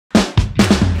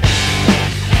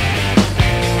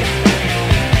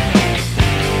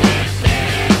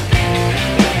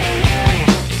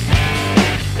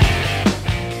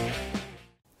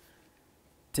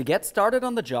To get started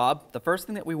on the job, the first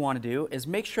thing that we want to do is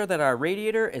make sure that our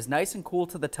radiator is nice and cool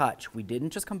to the touch. We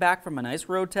didn't just come back from a nice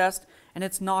road test and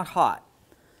it's not hot.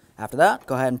 After that,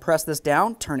 go ahead and press this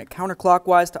down, turn it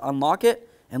counterclockwise to unlock it,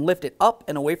 and lift it up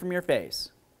and away from your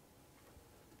face.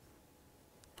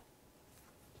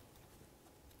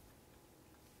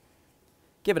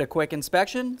 Give it a quick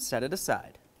inspection, set it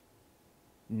aside.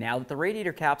 Now that the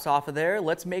radiator cap's off of there,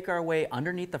 let's make our way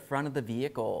underneath the front of the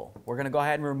vehicle. We're going to go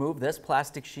ahead and remove this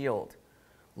plastic shield.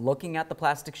 Looking at the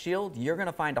plastic shield, you're going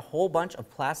to find a whole bunch of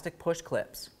plastic push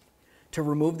clips. To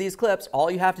remove these clips,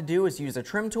 all you have to do is use a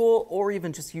trim tool or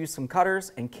even just use some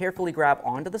cutters and carefully grab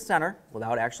onto the center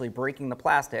without actually breaking the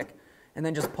plastic, and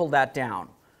then just pull that down.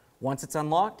 Once it's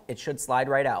unlocked, it should slide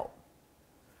right out.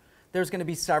 There's going to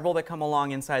be several that come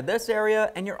along inside this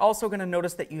area, and you're also going to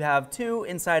notice that you have two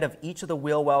inside of each of the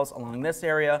wheel wells along this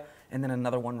area, and then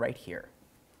another one right here.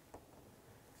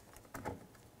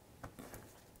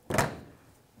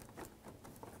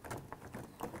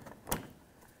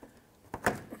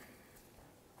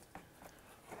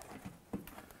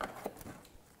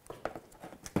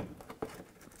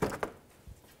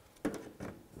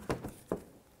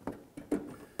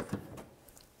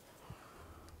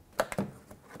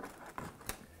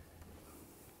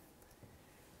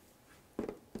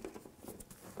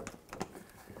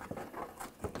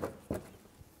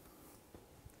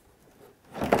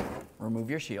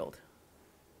 Remove your shield.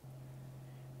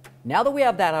 Now that we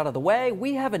have that out of the way,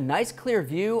 we have a nice clear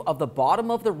view of the bottom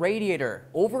of the radiator.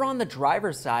 Over on the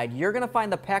driver's side, you're going to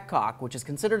find the petcock, which is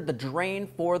considered the drain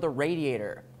for the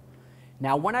radiator.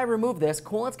 Now when I remove this,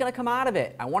 coolant's going to come out of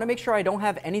it. I want to make sure I don't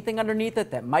have anything underneath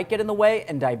it that might get in the way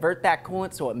and divert that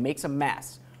coolant so it makes a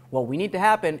mess. What we need to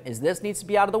happen is this needs to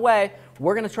be out of the way.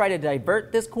 We're going to try to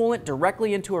divert this coolant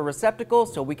directly into a receptacle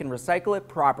so we can recycle it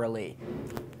properly.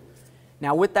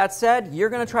 Now with that said,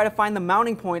 you're going to try to find the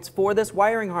mounting points for this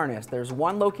wiring harness. There's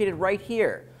one located right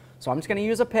here. So I'm just going to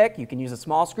use a pick. You can use a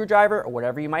small screwdriver or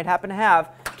whatever you might happen to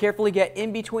have. Carefully get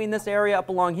in between this area up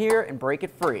along here and break it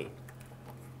free.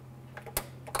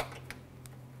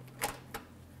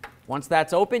 Once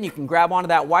that's open, you can grab onto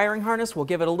that wiring harness. We'll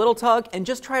give it a little tug and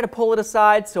just try to pull it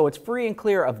aside so it's free and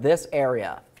clear of this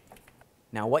area.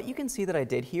 Now what you can see that I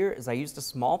did here is I used a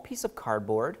small piece of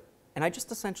cardboard, and I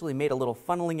just essentially made a little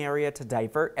funneling area to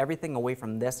divert everything away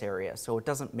from this area so it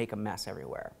doesn't make a mess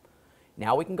everywhere.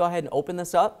 Now we can go ahead and open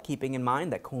this up, keeping in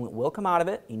mind that coolant will come out of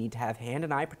it. You need to have hand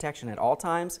and eye protection at all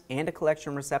times and a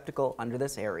collection receptacle under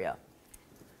this area.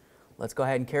 Let's go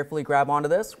ahead and carefully grab onto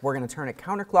this. We're going to turn it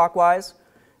counterclockwise,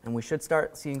 and we should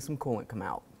start seeing some coolant come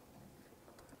out.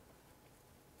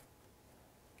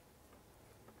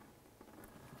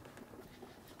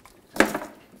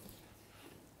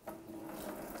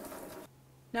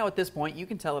 Now at this point, you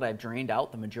can tell that I've drained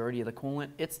out the majority of the coolant.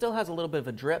 It still has a little bit of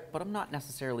a drip, but I'm not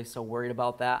necessarily so worried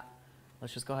about that.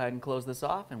 Let's just go ahead and close this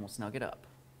off and we'll snug it up.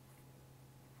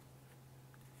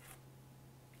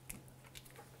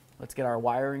 Let's get our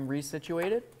wiring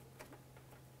resituated.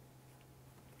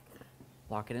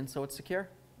 Lock it in so it's secure.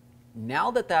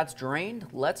 Now that that's drained,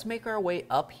 let's make our way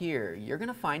up here. You're going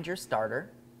to find your starter,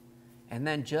 and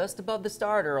then just above the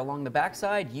starter along the back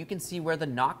side, you can see where the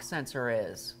knock sensor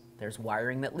is. There's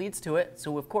wiring that leads to it,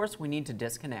 so of course we need to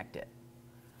disconnect it.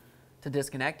 To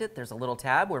disconnect it, there's a little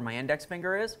tab where my index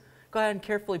finger is. Go ahead and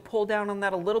carefully pull down on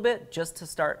that a little bit just to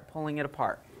start pulling it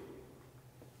apart.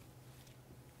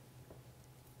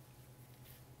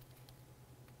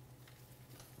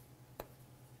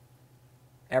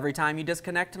 Every time you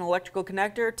disconnect an electrical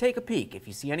connector, take a peek. If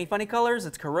you see any funny colors,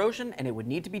 it's corrosion and it would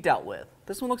need to be dealt with.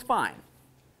 This one looks fine.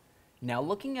 Now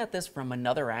looking at this from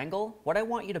another angle, what I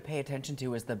want you to pay attention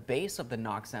to is the base of the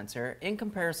knock sensor in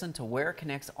comparison to where it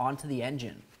connects onto the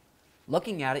engine.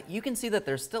 Looking at it, you can see that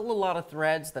there's still a lot of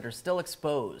threads that are still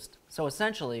exposed. So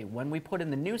essentially, when we put in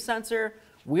the new sensor,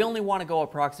 we only want to go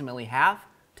approximately half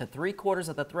to 3/4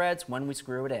 of the threads when we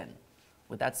screw it in.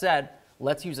 With that said,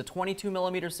 let's use a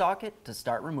 22mm socket to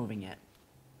start removing it.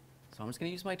 So I'm just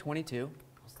going to use my 22.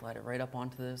 I'll slide it right up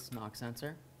onto this knock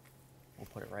sensor. We'll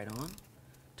put it right on.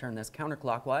 Turn this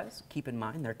counterclockwise. Keep in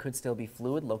mind there could still be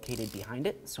fluid located behind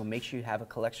it, so make sure you have a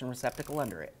collection receptacle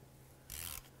under it.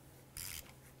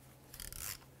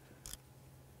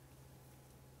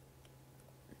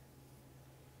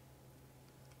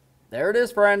 There it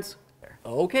is, friends.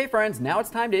 Okay, friends, now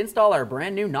it's time to install our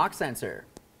brand new knock sensor.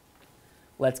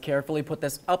 Let's carefully put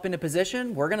this up into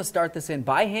position. We're going to start this in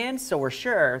by hand so we're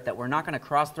sure that we're not going to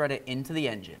cross-thread it into the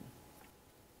engine.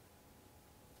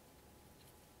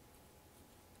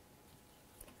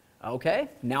 Okay,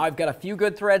 now I've got a few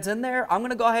good threads in there. I'm going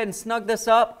to go ahead and snug this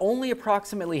up only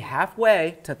approximately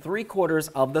halfway to 3/4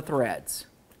 of the threads.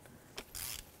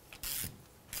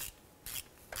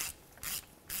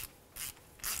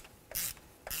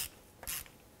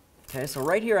 Okay, so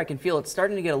right here I can feel it's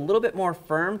starting to get a little bit more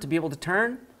firm to be able to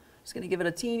turn. Just going to give it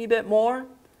a teeny bit more.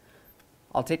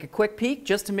 I'll take a quick peek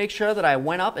just to make sure that I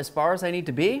went up as far as I need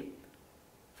to be.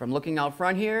 From looking out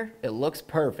front here, it looks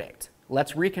perfect.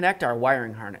 Let's reconnect our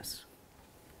wiring harness.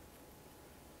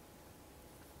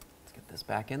 Let's get this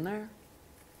back in there.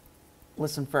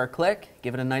 Listen for a click,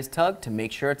 give it a nice tug to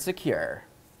make sure it's secure.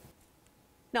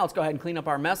 Now let's go ahead and clean up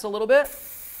our mess a little bit.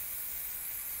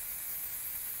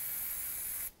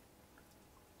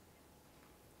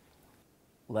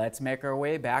 Let's make our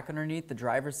way back underneath the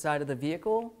driver's side of the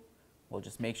vehicle. We'll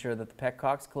just make sure that the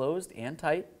petcock's closed and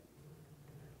tight.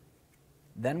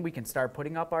 Then we can start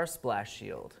putting up our splash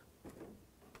shield.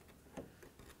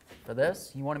 For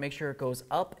this, you want to make sure it goes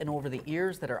up and over the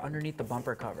ears that are underneath the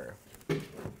bumper cover.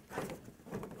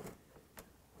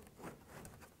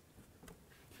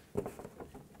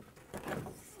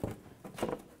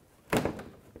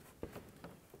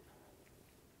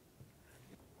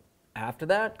 After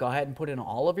that, go ahead and put in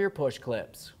all of your push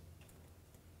clips.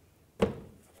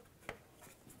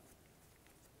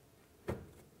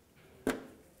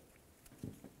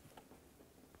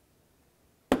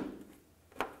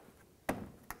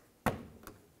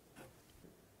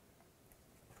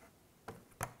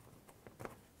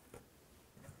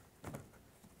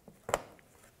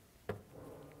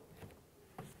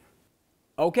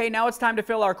 Okay, now it's time to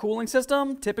fill our cooling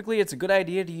system. Typically, it's a good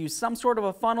idea to use some sort of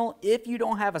a funnel if you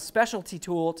don't have a specialty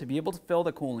tool to be able to fill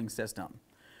the cooling system.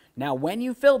 Now, when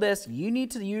you fill this, you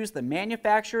need to use the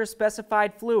manufacturer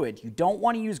specified fluid. You don't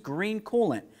want to use green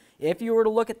coolant. If you were to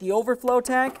look at the overflow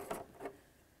tank,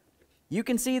 you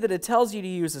can see that it tells you to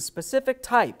use a specific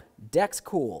type, Dex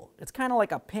Cool. It's kind of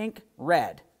like a pink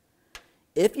red.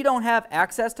 If you don't have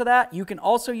access to that, you can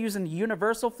also use a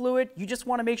universal fluid. You just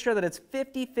want to make sure that it's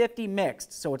 50-50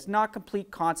 mixed, so it's not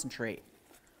complete concentrate.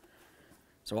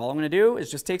 So all I'm going to do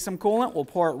is just take some coolant. We'll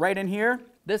pour it right in here.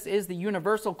 This is the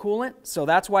universal coolant, so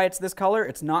that's why it's this color.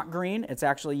 It's not green. It's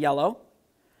actually yellow.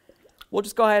 We'll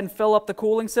just go ahead and fill up the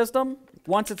cooling system.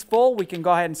 Once it's full, we can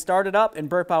go ahead and start it up and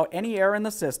burp out any air in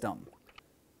the system.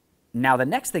 Now the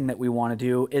next thing that we want to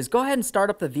do is go ahead and start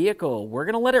up the vehicle. We're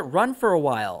going to let it run for a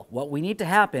while. What we need to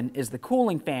happen is the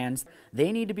cooling fans,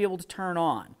 they need to be able to turn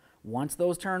on. Once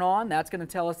those turn on, that's going to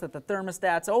tell us that the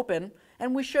thermostat's open,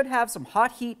 and we should have some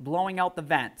hot heat blowing out the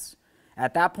vents.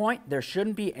 At that point, there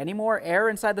shouldn't be any more air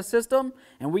inside the system,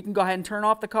 and we can go ahead and turn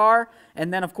off the car,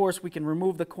 and then of course we can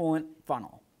remove the coolant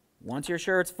funnel. Once you're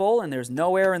sure it's full and there's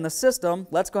no air in the system,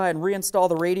 let's go ahead and reinstall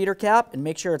the radiator cap and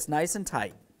make sure it's nice and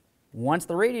tight. Once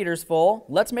the radiator's full,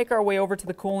 let's make our way over to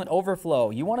the coolant overflow.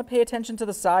 You want to pay attention to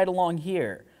the side along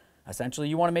here. Essentially,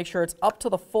 you want to make sure it's up to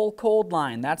the full cold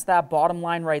line. That's that bottom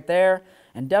line right there,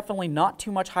 and definitely not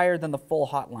too much higher than the full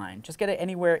hot line. Just get it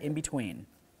anywhere in between.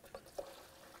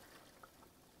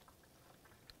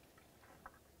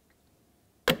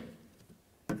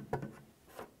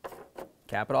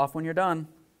 Cap it off when you're done.